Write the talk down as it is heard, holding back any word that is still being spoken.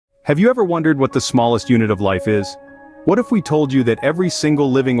Have you ever wondered what the smallest unit of life is? What if we told you that every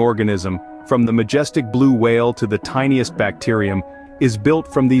single living organism, from the majestic blue whale to the tiniest bacterium, is built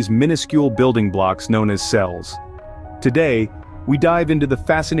from these minuscule building blocks known as cells? Today, we dive into the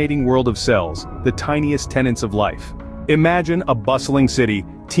fascinating world of cells, the tiniest tenants of life. Imagine a bustling city,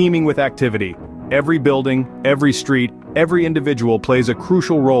 teeming with activity. Every building, every street, every individual plays a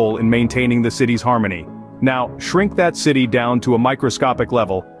crucial role in maintaining the city's harmony. Now, shrink that city down to a microscopic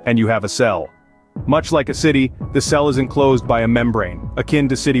level, and you have a cell. Much like a city, the cell is enclosed by a membrane, akin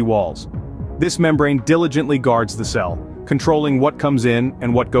to city walls. This membrane diligently guards the cell, controlling what comes in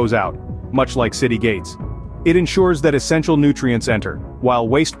and what goes out, much like city gates. It ensures that essential nutrients enter, while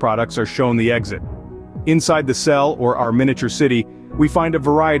waste products are shown the exit. Inside the cell, or our miniature city, we find a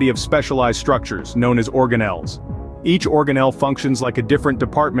variety of specialized structures, known as organelles. Each organelle functions like a different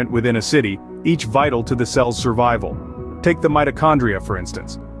department within a city, each vital to the cell's survival. Take the mitochondria, for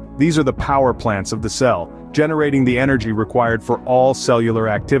instance. These are the power plants of the cell, generating the energy required for all cellular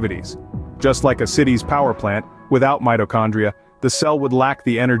activities. Just like a city's power plant, without mitochondria, the cell would lack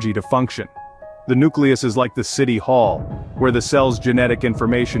the energy to function. The nucleus is like the city hall, where the cell's genetic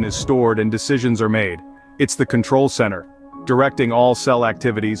information is stored and decisions are made. It's the control center, directing all cell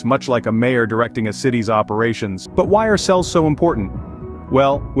activities, much like a mayor directing a city's operations. But why are cells so important?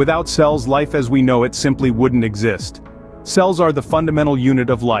 Well, without cells, life as we know it simply wouldn't exist. Cells are the fundamental unit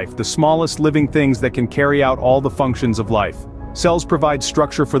of life, the smallest living things that can carry out all the functions of life. Cells provide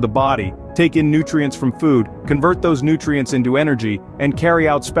structure for the body, take in nutrients from food, convert those nutrients into energy, and carry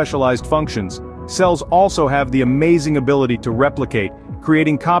out specialized functions. Cells also have the amazing ability to replicate,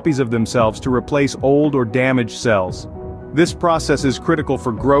 creating copies of themselves to replace old or damaged cells. This process is critical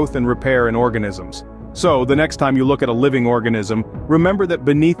for growth and repair in organisms. So, the next time you look at a living organism, remember that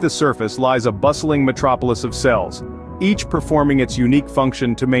beneath the surface lies a bustling metropolis of cells, each performing its unique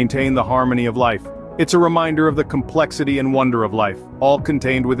function to maintain the harmony of life. It's a reminder of the complexity and wonder of life, all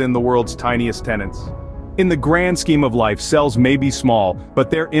contained within the world's tiniest tenants. In the grand scheme of life, cells may be small,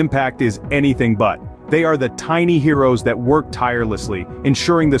 but their impact is anything but. They are the tiny heroes that work tirelessly,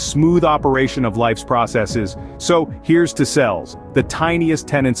 ensuring the smooth operation of life's processes. So, here's to cells, the tiniest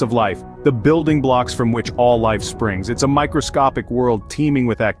tenants of life, the building blocks from which all life springs. It's a microscopic world teeming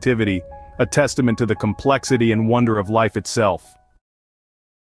with activity, a testament to the complexity and wonder of life itself.